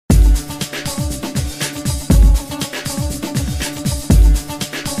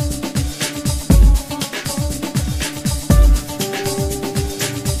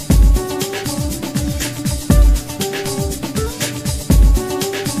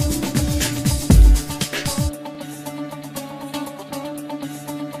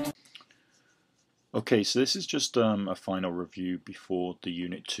Okay, so this is just a final review before the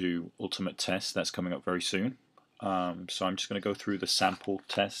Unit 2 Ultimate test that's coming up very soon. So I'm just going to go through the sample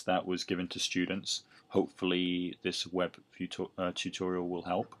test that was given to students. Hopefully this web tutorial will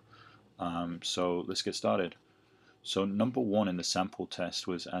help. So let's get started. So number 1 in the sample test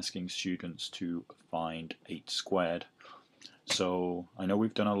was asking students to find 8 squared. So I know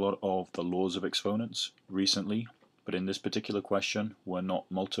we've done a lot of the laws of exponents recently, but in this particular question we're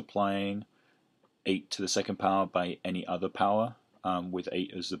not multiplying 8 to the second power by any other power with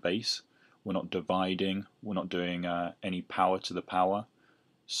 8 as the base. We're not dividing, we're not doing any power to the power.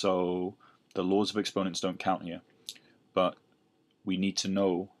 So the laws of exponents don't count here. But we need to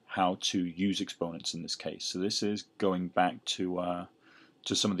know how to use exponents in this case. So this is going back to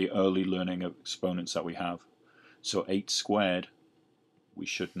some of the early learning of exponents that we have. So 8 squared, we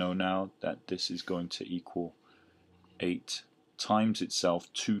should know now that this is going to equal 8 times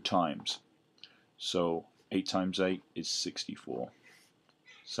itself 2 times. So 8 times 8 is 64.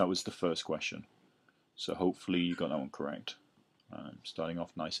 So that was the first question. So hopefully you got that one correct. Starting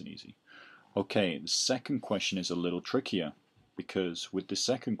off nice and easy. Okay, the second question is a little trickier because with the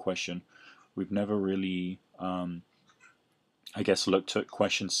second question we've never really I guess looked at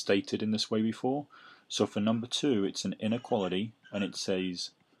questions stated in this way before. So for number 2 it's an inequality and it says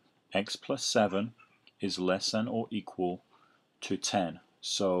x plus 7 is less than or equal to 10.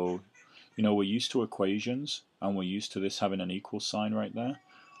 So you know, we're used to equations and we're used to this having an equal sign right there,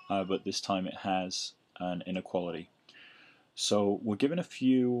 but this time it has an inequality. So we're given a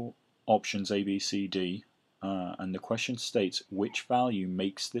few options A, B, C, D, and the question states which value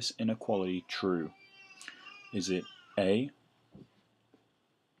makes this inequality true. Is it A,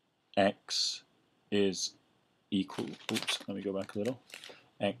 x is equal, oops, let me go back a little,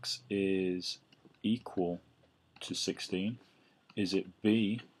 x is equal to 16? Is it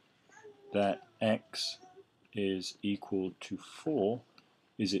B, that x is equal to 4?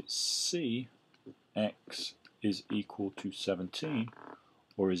 Is it C, x is equal to 17?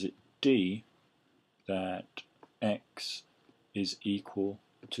 Or is it D, that x is equal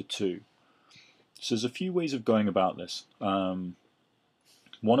to 2? So there's a few ways of going about this. One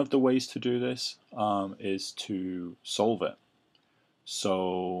of the ways to do this is to solve it.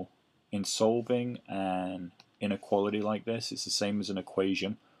 So in solving an inequality like this, it's the same as an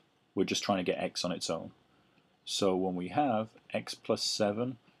equation. We're just trying to get x on its own. So when we have x plus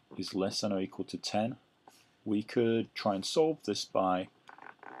 7 is less than or equal to 10, we could try and solve this by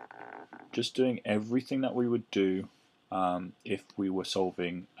just doing everything that we would do if we were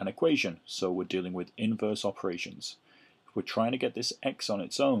solving an equation. So we're dealing with inverse operations. If we're trying to get this x on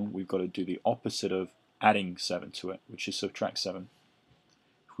its own, we've got to do the opposite of adding 7 to it, which is subtract 7.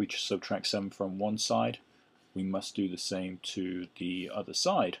 If we subtract 7 from one side, we must do the same to the other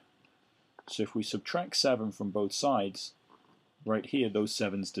side. So if we subtract 7 from both sides, right here those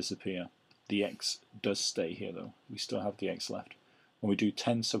 7's disappear. The x does stay here though. We still have the x left. When we do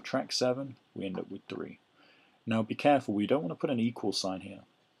 10 subtract 7, we end up with 3. Now be careful, we don't want to put an equal sign here.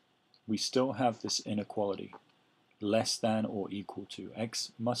 We still have this inequality. Less than or equal to.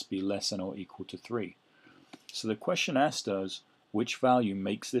 X must be less than or equal to 3. So the question asked us which value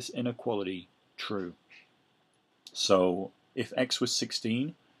makes this inequality true. So if x was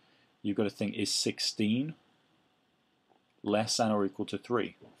 16, you've got to think, is 16 less than or equal to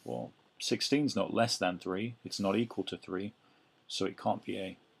 3? Well, 16 is not less than 3, it's not equal to 3, so it can't be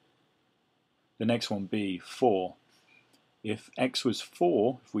A. The next one, B, 4. If x was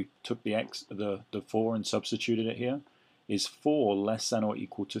 4, if we took the 4 and substituted it here, is 4 less than or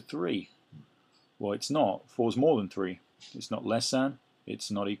equal to 3? Well, it's not. 4 is more than 3. It's not less than,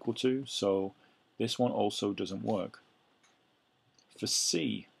 it's not equal to, so this one also doesn't work. For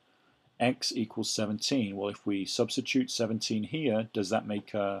C, x equals 17. Well, if we substitute 17 here, does that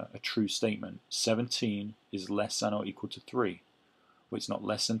make a true statement? 17 is less than or equal to 3. Well, it's not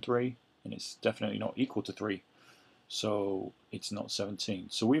less than 3, and it's definitely not equal to 3. So it's not 17.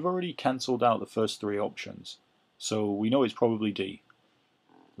 So we've already cancelled out the first 3 options. So we know it's probably D.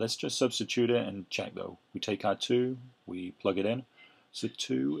 Let's just substitute it and check though. We take our 2, we plug it in. So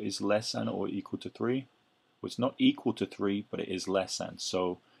 2 is less than or equal to 3. Well, it's not equal to 3, but it is less than.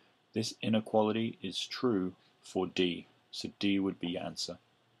 So this inequality is true for D. So D would be your answer.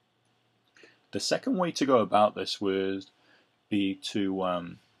 The second way to go about this would be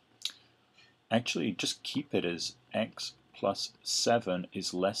to actually just keep it as x plus 7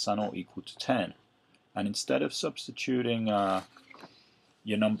 is less than or equal to 10. And instead of substituting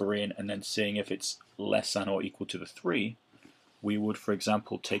your number in and then seeing if it's less than or equal to the 3, we would, for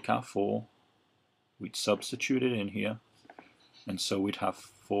example, take our 4, we'd substitute it in here, and so we'd have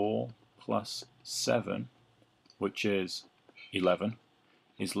 4 plus 7, which is 11,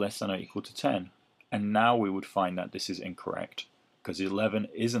 is less than or equal to 10. And now we would find that this is incorrect, because 11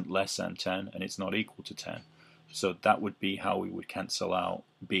 isn't less than 10 and it's not equal to 10. So that would be how we would cancel out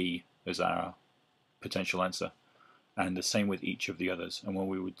B as our potential answer. And the same with each of the others. And when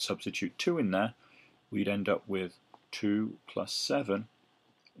we would substitute 2 in there, we'd end up with 2 plus 7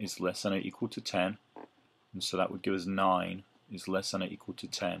 is less than or equal to 10. And so that would give us 9 is less than or equal to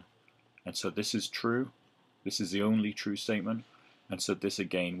 10. And so this is true. This is the only true statement. And so this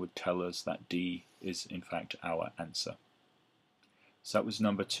again would tell us that D is in fact our answer. So that was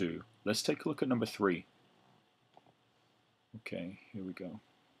number 2. Let's take a look at number 3. Okay, here we go.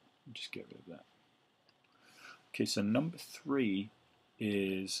 Just get rid of that. Okay, so number 3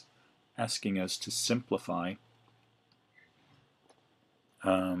 is asking us to simplify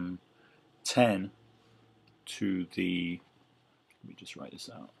 10 to the, let me just write this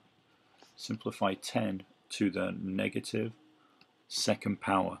out, simplify 10 to the negative second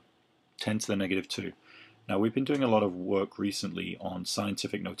power, 10 to the negative 2. Now we've been doing a lot of work recently on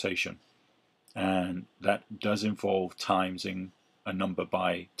scientific notation, and that does involve timesing a number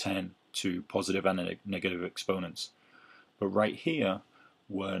by 10 to positive and negative exponents. But right here,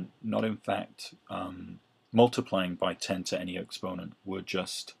 we're not in fact multiplying by 10 to any exponent. We're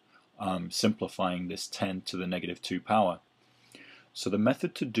just simplifying this 10 to the negative 2 power. So the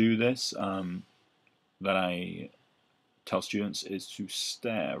method to do this that I tell students is to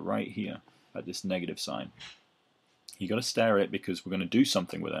stare right here at this negative sign. You got to stare at it because we're going to do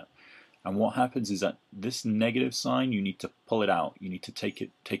something with it. And what happens is that this negative sign, you need to pull it out. You need to take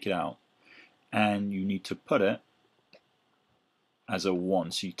it out. And you need to put it as a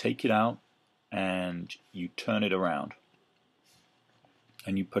 1. So you take it out and you turn it around.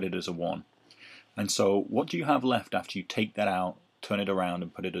 And you put it as a 1. And so what do you have left after you take that out, turn it around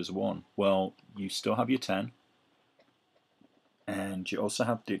and put it as a 1? Well, you still have your 10. And you also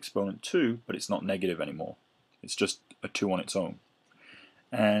have the exponent 2, but it's not negative anymore. It's just a 2 on its own.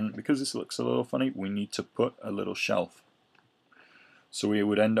 And because this looks a little funny, we need to put a little shelf. So we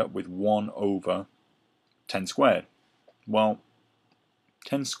would end up with 1 over 10 squared. Well,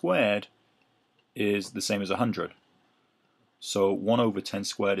 10 squared is the same as 100. So 1 over 10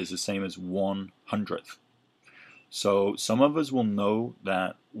 squared is the same as 1/100th. So some of us will know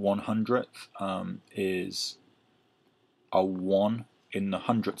that 1/100th is a 1 in the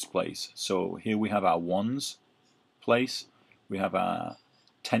hundredths place. So here we have our ones place, we have our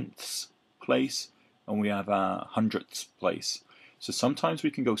tenths place, and we have our hundredths place. So sometimes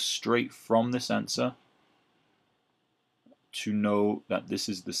we can go straight from this answer to know that this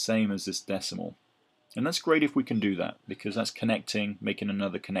is the same as this decimal. And that's great if we can do that, because that's connecting, making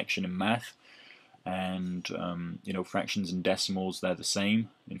another connection in math. And you know, fractions and decimals, they're the same.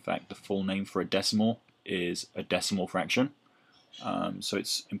 In fact, the full name for a decimal is a decimal fraction. So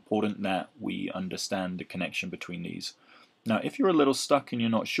it's important that we understand the connection between these. Now, if you're a little stuck and you're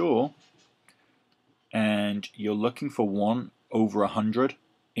not sure, and you're looking for 1 over 100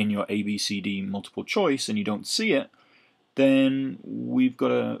 in your ABCD multiple choice and you don't see it, then we've got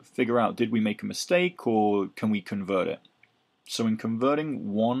to figure out, did we make a mistake or can we convert it? So in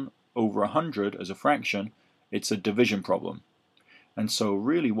converting 1 over 100 as a fraction, it's a division problem. And so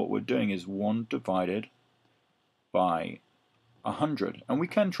really what we're doing is 1 divided by 100. And we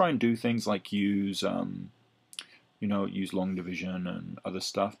can try and do things like use use long division and other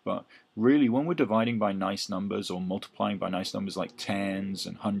stuff, but really when we're dividing by nice numbers or multiplying by nice numbers like tens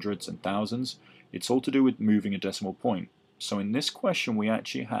and hundreds and thousands, it's all to do with moving a decimal point. So in this question we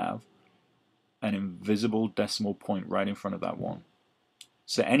actually have an invisible decimal point right in front of that 1.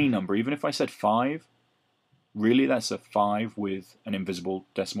 So any number, even if I said 5, really that's a 5 with an invisible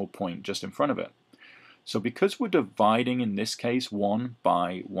decimal point just in front of it. So because we're dividing in this case 1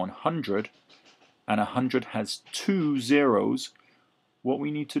 by 100, and 100 has 2 zeros, what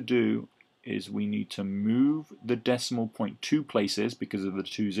we need to do is we need to move the decimal point 2 places because of the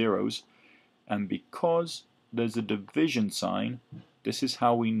 2 zeros, and because there's a division sign, this is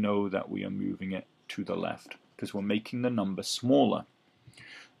how we know that we are moving it to the left, because we're making the number smaller.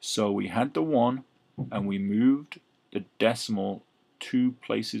 So we had the 1 and we moved the decimal 2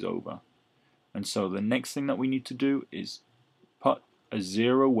 places over. And so the next thing that we need to do is put a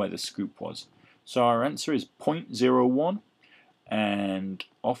 0 where the scoop was. So our answer is 0.01, and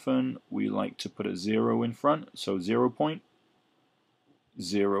often we like to put a 0 in front, so 0.01.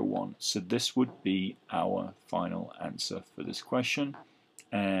 So this would be our final answer for this question,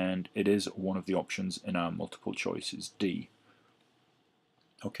 and it is one of the options in our multiple choices, D.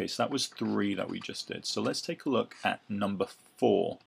 Okay, so that was 3 that we just did. So let's take a look at number 4.